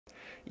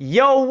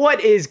Yo,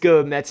 what is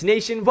good, Mets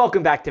Nation?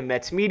 Welcome back to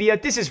Mets Media.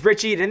 This is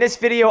Richie, and in this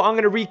video, I'm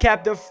going to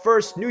recap the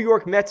first New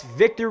York Mets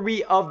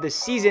victory of the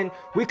season.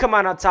 We come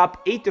out on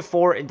top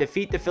 8-4 and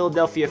defeat the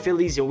Philadelphia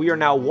Phillies, and we are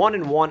now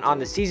 1-1 on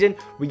the season.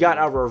 We got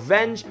our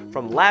revenge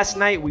from last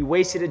night. We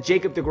wasted a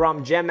Jacob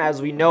deGrom gem,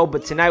 as we know,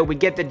 but tonight we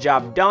get the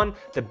job done.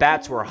 The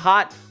bats were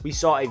hot. We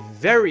saw a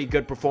very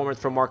good performance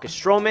from Marcus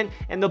Stroman,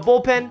 and the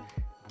bullpen,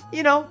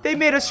 you know, they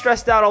made us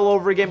stressed out all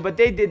over again, but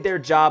they did their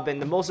job,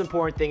 and the most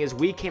important thing is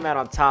we came out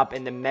on top,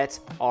 and the Mets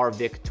are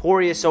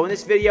victorious. So in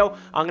this video,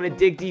 I'm going to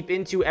dig deep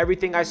into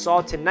everything I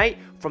saw tonight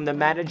from the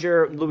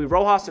manager, Luis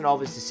Rojas, and all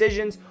of his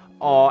decisions.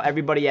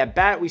 Everybody at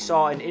bat, we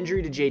saw an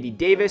injury to J.D.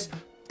 Davis.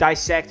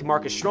 Dissect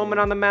Marcus Stroman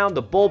on the mound,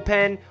 the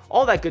bullpen,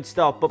 all that good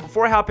stuff. But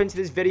before I hop into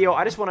this video,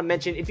 I just want to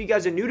mention, if you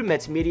guys are new to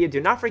Mets Media,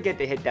 do not forget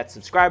to hit that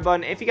subscribe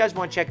button. If you guys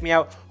want to check me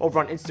out over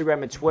on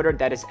Instagram and Twitter,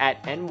 that is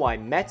at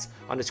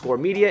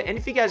NYMets_media. And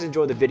if you guys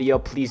enjoy the video,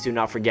 please do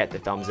not forget to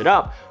thumbs it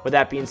up. With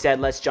that being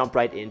said, let's jump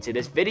right into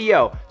this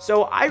video.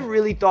 So I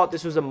really thought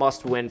this was a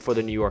must-win for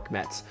the New York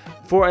Mets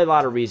for a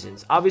lot of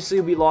reasons.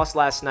 Obviously, we lost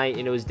last night,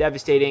 and it was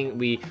devastating.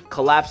 We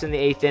collapsed in the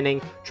 8th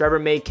inning. Trevor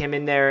May came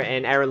in there,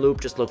 and Aaron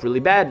Loup just looked really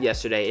bad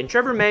yesterday. And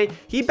Trevor May,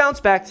 he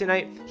bounced back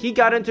tonight. He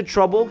got into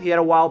trouble. He had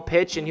a wild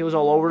pitch, and he was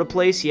all over the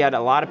place. He had a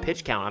lot of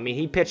pitch count. I mean,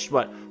 he pitched,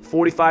 what,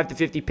 45 to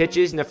 50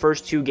 pitches in the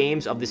first 2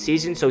 games of the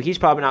season, so he's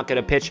probably not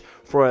going to pitch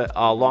for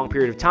a long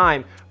period of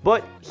time.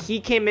 But he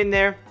came in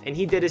there, and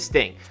he did his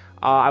thing.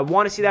 I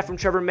want to see that from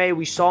Trevor May.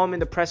 We saw him in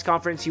the press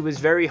conference. He was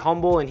very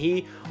humble, and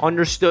he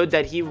understood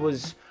that he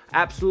was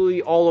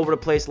absolutely all over the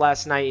place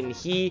last night, and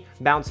he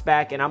bounced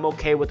back, and I'm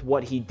okay with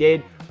what he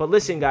did. But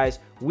listen, guys,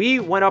 we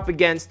went up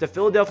against the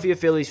Philadelphia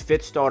Phillies'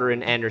 5th starter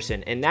in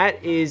Anderson, and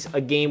that is a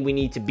game we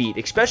need to beat,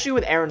 especially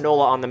with Aaron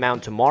Nola on the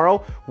mound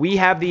tomorrow. We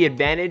have the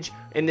advantage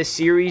in this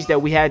series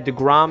that we had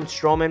deGrom,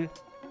 Stroman,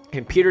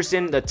 and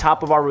Peterson, the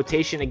top of our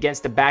rotation,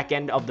 against the back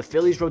end of the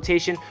Phillies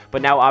rotation.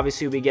 But now,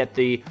 obviously, we get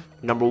the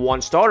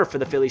 #1 starter for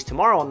the Phillies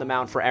tomorrow on the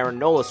mound for Aaron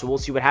Nola, so we'll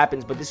see what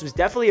happens. But this was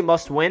definitely a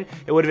must-win.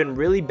 It would have been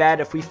really bad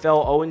if we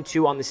fell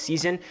 0-2 on the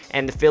season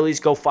and the Phillies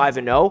go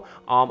 5-0.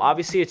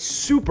 Obviously, it's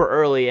super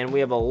early, and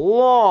we have a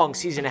long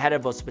season ahead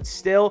of us, but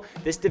still,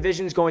 this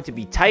division is going to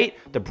be tight.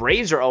 The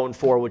Braves are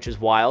 0-4, which is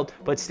wild,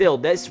 but still,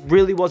 this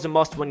really was a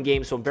must-win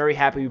game, so I'm very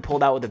happy we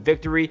pulled out with a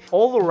victory.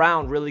 All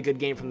around, really good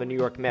game from the New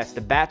York Mets.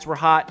 The bats were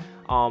hot.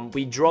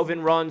 We drove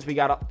in runs. We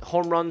got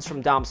home runs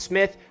from Dom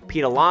Smith,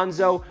 Pete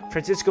Alonso,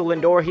 Francisco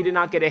Lindor. He did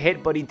not get a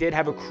hit, but he did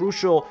have a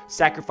crucial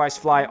sacrifice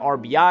fly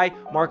RBI.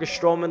 Marcus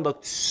Stroman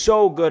looked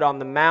so good on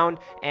the mound,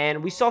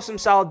 and we saw some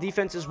solid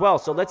defense as well.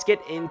 So let's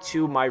get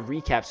into my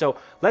recap. So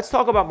let's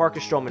talk about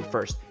Marcus Stroman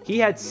first. He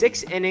had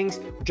 6 innings,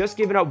 just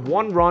giving up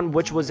 1 run,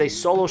 which was a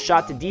solo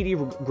shot to Didi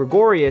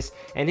Gregorius,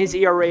 and his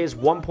ERA is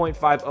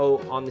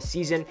 1.50 on the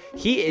season.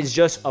 He is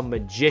just a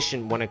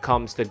magician when it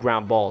comes to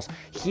ground balls.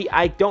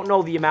 I don't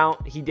know the amount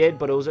he did,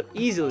 but it was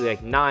easily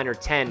like 9 or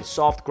 10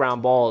 soft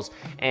ground balls,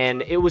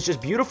 and it was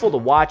just beautiful to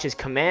watch. His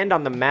command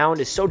on the mound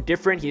is so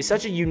different. He has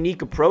such a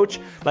unique approach.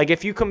 Like,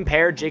 if you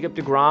compare Jacob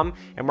deGrom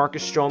and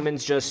Marcus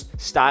Stroman's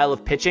just style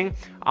of pitching,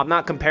 I'm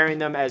not comparing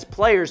them as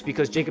players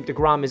because Jacob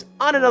deGrom is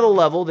on another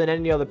level than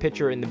any other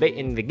pitcher in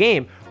the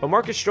game. But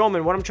Marcus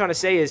Stroman, what I'm trying to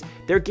say is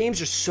their games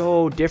are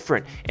so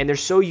different, and they're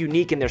so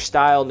unique in their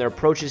style and their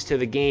approaches to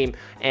the game.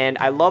 And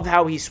I love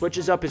how he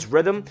switches up his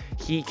rhythm.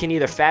 He can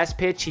either fast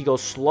pitch, he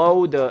goes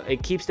slow.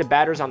 It keeps the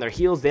batters on their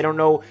heels. They don't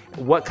know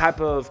what type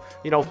of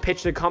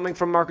pitch they're coming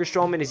from Marcus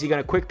Stroman. Is he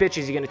going to quick pitch?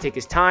 Is he going to take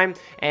his time?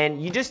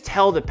 And you just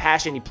tell the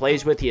passion he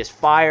plays with. He has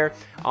fire.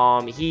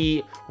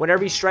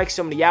 Whenever he strikes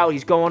somebody out,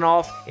 he's going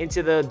off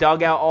into the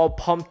dugout all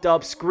pumped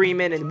up,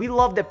 screaming, and we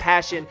love the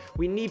passion.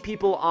 We need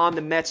people on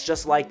the Mets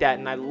just like that,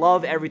 and I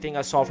love everything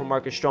I saw from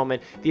Marcus Stroman.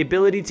 The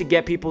ability to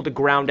get people to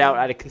ground out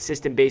at a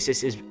consistent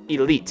basis is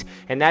elite,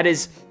 and that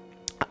is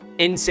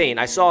insane.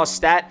 I saw a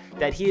stat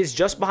that he is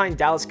just behind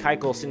Dallas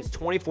Keuchel since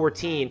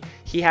 2014.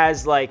 He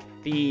has like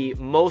the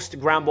most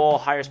ground ball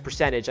highest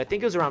percentage. I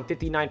think it was around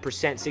 59%,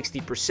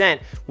 60%,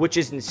 which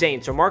is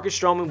insane. So Marcus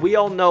Stroman, we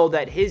all know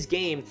that his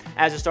game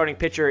as a starting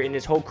pitcher in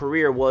his whole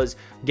career was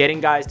getting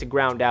guys to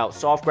ground out,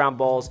 soft ground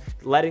balls,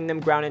 letting them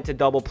ground into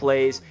double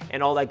plays,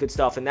 and all that good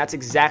stuff. And that's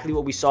exactly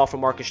what we saw from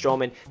Marcus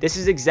Stroman. This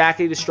is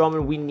exactly the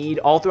Stroman we need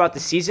all throughout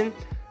the season.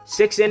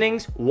 6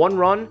 innings, 1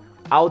 run.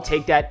 I'll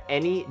take that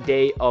any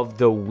day of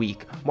the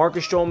week.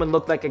 Marcus Stroman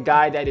looked like a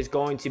guy that is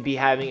going to be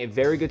having a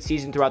very good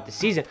season throughout the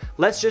season.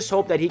 Let's just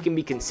hope that he can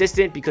be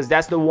consistent, because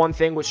that's the one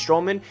thing with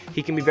Stroman.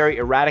 He can be very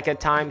erratic at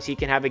times. He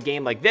can have a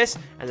game like this,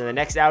 and then the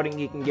next outing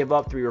he can give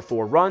up 3 or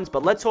 4 runs.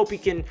 But let's hope he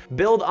can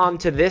build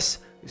onto this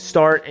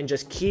start and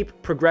just keep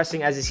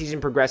progressing as the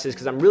season progresses,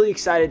 because I'm really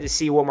excited to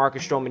see what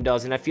Marcus Stroman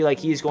does, and I feel like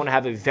he's going to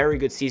have a very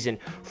good season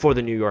for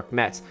the New York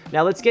Mets.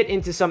 Now let's get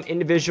into some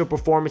individual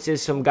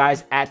performances, some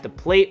guys at the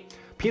plate.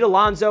 Pete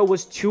Alonso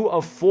was 2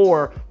 of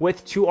 4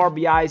 with 2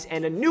 RBIs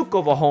and a nuke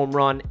of a home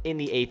run in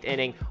the 8th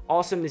inning.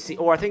 Awesome to see,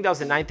 or I think that was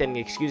the 9th inning,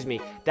 excuse me.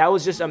 That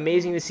was just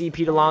amazing to see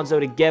Pete Alonso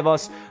to give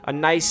us a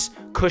nice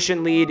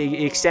cushion lead.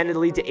 He extended the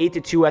lead to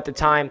 8-2 at the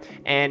time,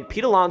 and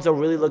Pete Alonso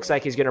really looks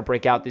like he's going to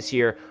break out this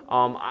year.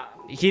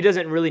 He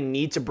doesn't really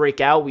need to break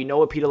out. We know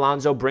what Pete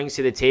Alonso brings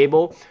to the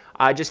table.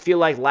 I just feel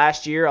like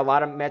last year, a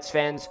lot of Mets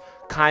fans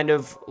kind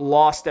of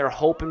lost their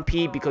hope in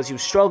Pete because he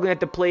was struggling at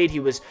the plate. He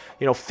was,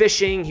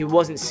 fishing. He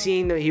wasn't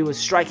seeing that he was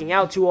striking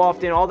out too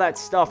often, all that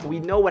stuff.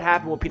 We know what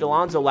happened with Pete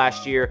Alonso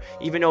last year,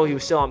 even though he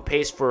was still on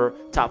pace for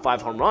top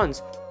 5 home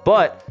runs.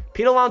 But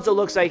Pete Alonso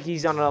looks like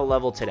he's on another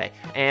level today.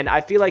 And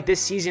I feel like this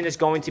season is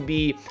going to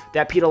be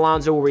that Pete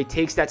Alonso where he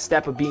takes that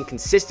step of being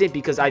consistent,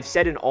 because I've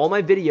said in all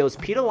my videos,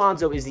 Pete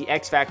Alonso is the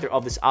X factor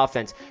of this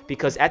offense,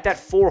 because at that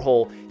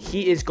 4-hole,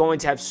 he is going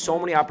to have so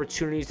many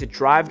opportunities to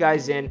drive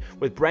guys in,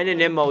 with Brandon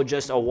Nimmo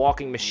just a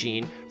walking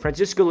machine.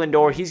 Francisco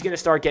Lindor, he's going to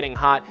start getting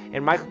hot,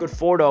 and Michael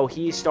Conforto,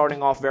 he's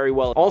starting off very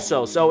well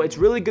also. So it's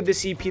really good to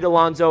see Pete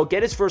Alonso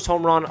get his first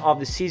home run of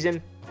the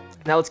season.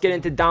 Now let's get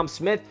into Dom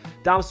Smith.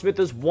 Dom Smith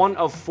was 1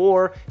 of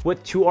 4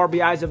 with 2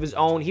 RBIs of his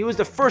own. He was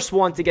the first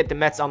one to get the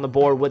Mets on the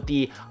board with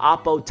the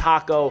Oppo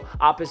Taco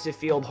opposite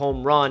field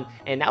home run,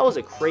 and that was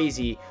a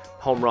crazy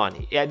home run.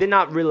 I did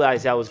not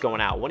realize that was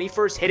going out. When he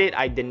first hit it,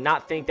 I did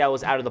not think that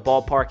was out of the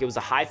ballpark. It was a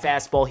high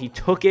fastball. He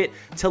took it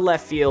to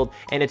left field,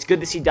 and it's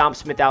good to see Dom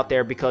Smith out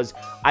there, because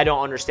I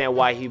don't understand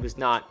why he was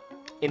not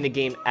in the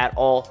game at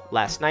all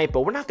last night.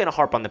 But we're not going to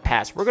harp on the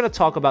past. We're going to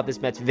talk about this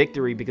Mets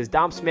victory, because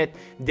Dom Smith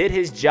did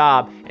his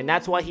job, and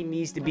that's why he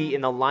needs to be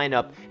in the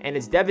lineup. And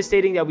it's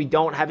devastating that we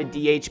don't have a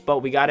DH, but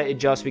we got to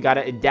adjust, we got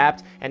to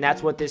adapt, and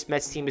that's what this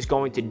Mets team is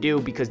going to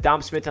do, because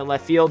Dom Smith in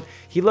left field,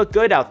 he looked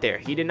good out there.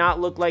 He did not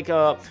look like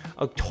a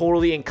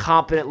totally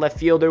incompetent left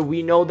fielder.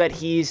 We know that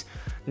he's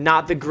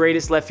not the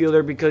greatest left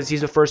fielder because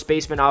he's a first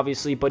baseman,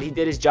 obviously, but he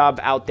did his job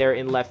out there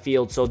in left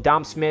field. So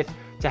Dom Smith,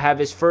 to have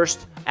his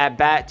first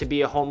at-bat to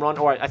be a home run,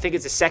 or I think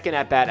it's a second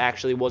at-bat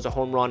actually, was a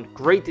home run.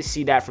 Great to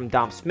see that from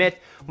Dom Smith.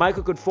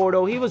 Michael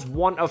Conforto, he was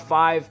 1 of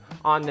 5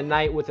 on the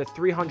night with a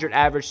 300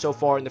 average so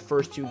far in the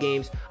first 2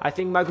 games. I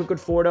think Michael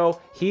Conforto,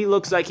 he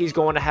looks like he's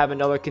going to have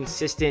another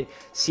consistent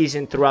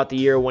season throughout the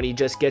year when he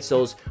just gets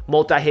those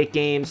multi-hit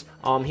games.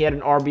 He had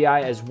an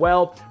RBI as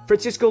well.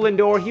 Francisco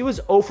Lindor, he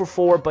was 0 for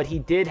 4, but he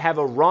did have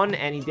a run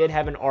and he did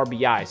have an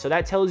RBI. So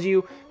that tells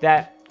you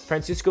that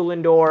Francisco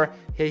Lindor,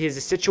 he's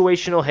a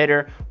situational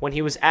hitter. When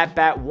he was at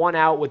bat, 1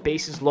 out with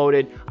bases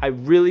loaded, I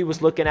really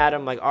was looking at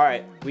him like, all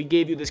right, we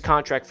gave you this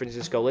contract,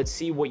 Francisco. Let's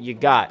see what you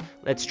got.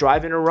 Let's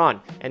drive in a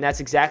run. And that's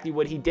exactly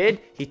what he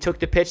did. He took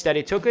the pitch that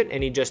he took it,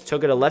 and he just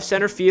took it to left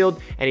center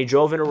field, and he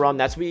drove in a run.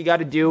 That's what you got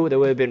to do. That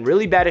would have been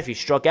really bad if he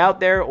struck out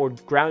there or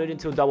grounded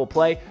into a double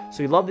play.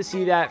 So we love to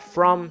see that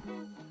from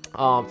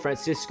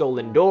Francisco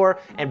Lindor.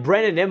 And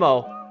Brandon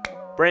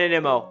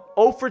Nimmo,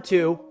 0 for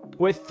 2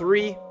 with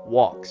 3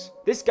 walks.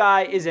 This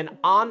guy is an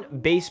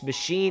on-base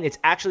machine. It's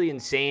actually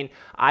insane.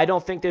 I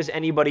don't think there's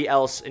anybody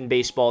else in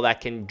baseball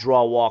that can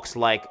draw walks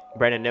like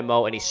Brandon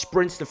Nimmo, and he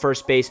sprints to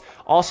first base.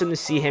 Awesome to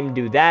see him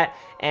do that.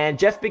 And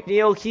Jeff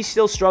McNeil, he's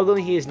still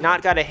struggling. He has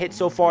not got a hit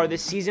so far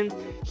this season.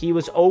 He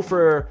was 0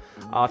 for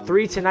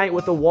 3 tonight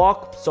with a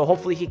walk, so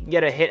hopefully he can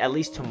get a hit at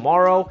least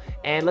tomorrow.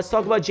 And let's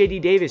talk about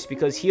JD Davis,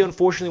 because he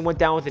unfortunately went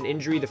down with an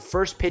injury. The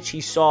first pitch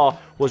he saw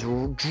was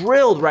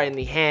drilled right in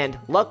the hand.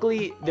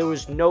 Luckily, there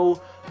was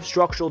no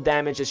structural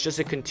damage. It's just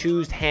a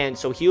contused hand,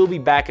 so he'll be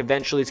back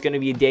eventually. It's going to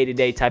be a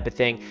day-to-day type of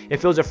thing.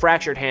 If it was a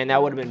fractured hand,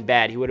 that would have been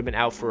bad. He would have been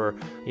out for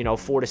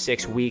 4 to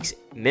 6 weeks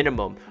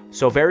minimum.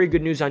 So very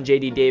good news on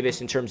JD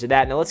Davis in terms of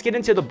that. Now let's get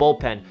into the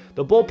bullpen.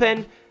 The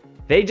bullpen,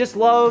 they just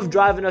love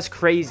driving us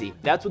crazy.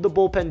 That's what the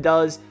bullpen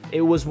does.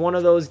 It was one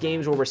of those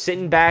games where we're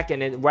sitting back,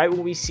 and then right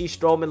when we see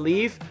Stroman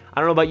leave,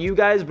 I don't know about you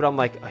guys, but I'm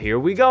like, here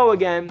we go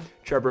again.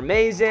 Trevor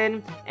May's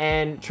in,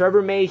 and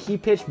Trevor May, he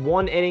pitched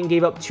 1 inning,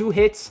 gave up 2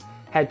 hits,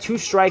 had 2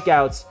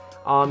 strikeouts.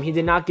 He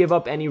did not give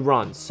up any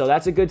runs. So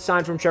that's a good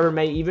sign from Trevor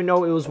May. Even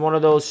though it was one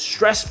of those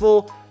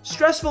stressful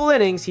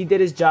innings, he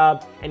did his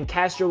job. And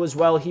Castro as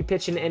well, he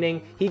pitched an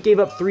inning. He gave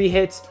up 3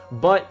 hits,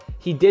 but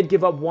he did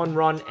give up 1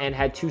 run and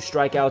had 2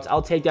 strikeouts.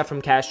 I'll take that from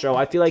Castro.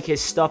 I feel like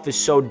his stuff is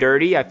so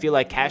dirty. I feel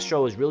like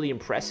Castro is really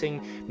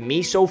impressing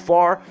me so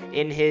far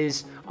in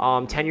his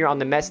tenure on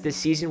the Mets this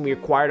season. We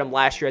acquired him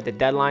last year at the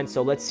deadline,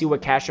 so let's see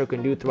what Castro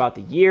can do throughout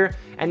the year.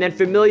 And then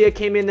Familia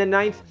came in the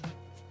 9th.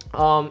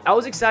 I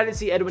was excited to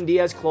see Edwin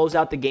Diaz close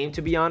out the game,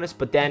 to be honest,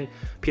 but then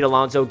Pete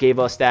Alonso gave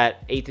us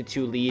that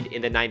 8-2 lead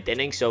in the 9th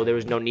inning, so there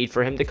was no need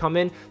for him to come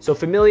in. So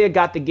Familia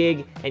got the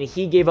gig, and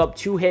he gave up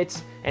 2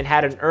 hits, and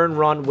had an earned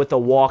run with a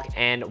walk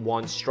and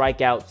 1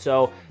 strikeout.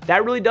 So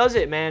that really does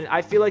it, man.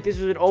 I feel like this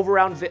was an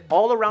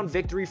all-around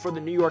victory for the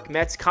New York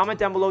Mets. Comment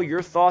down below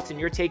your thoughts and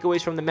your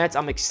takeaways from the Mets.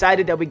 I'm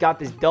excited that we got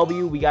this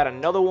W. We got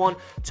another one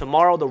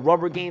tomorrow, the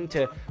rubber game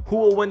to who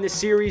will win the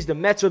series, the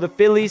Mets or the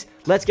Phillies.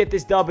 Let's get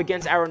this dub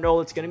against Aaron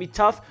Nola. It's going to be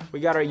tough. We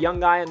got our young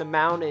guy on the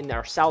mound in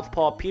our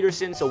southpaw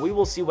Peterson, so we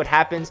will see what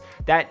happens.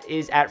 That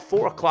is at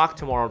 4 o'clock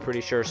tomorrow, I'm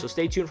pretty sure. So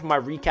stay tuned for my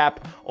recap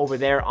over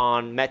there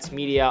on Mets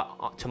Media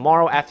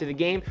tomorrow after the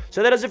game.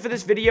 So that does it for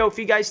this video. If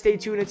you guys stay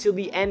tuned until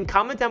the end,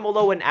 comment down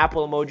below an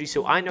Apple emoji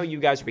so I know you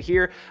guys were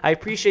here. I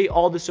appreciate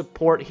all the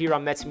support here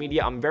on Mets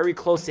Media. I'm very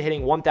close to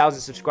hitting 1,000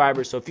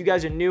 subscribers. So if you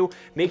guys are new,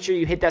 make sure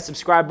you hit that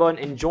subscribe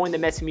button and join the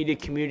Mets Media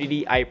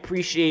community. I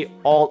appreciate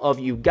all of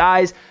you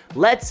guys.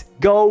 Let's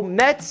go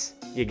Mets.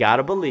 You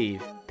gotta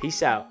believe.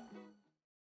 Peace out.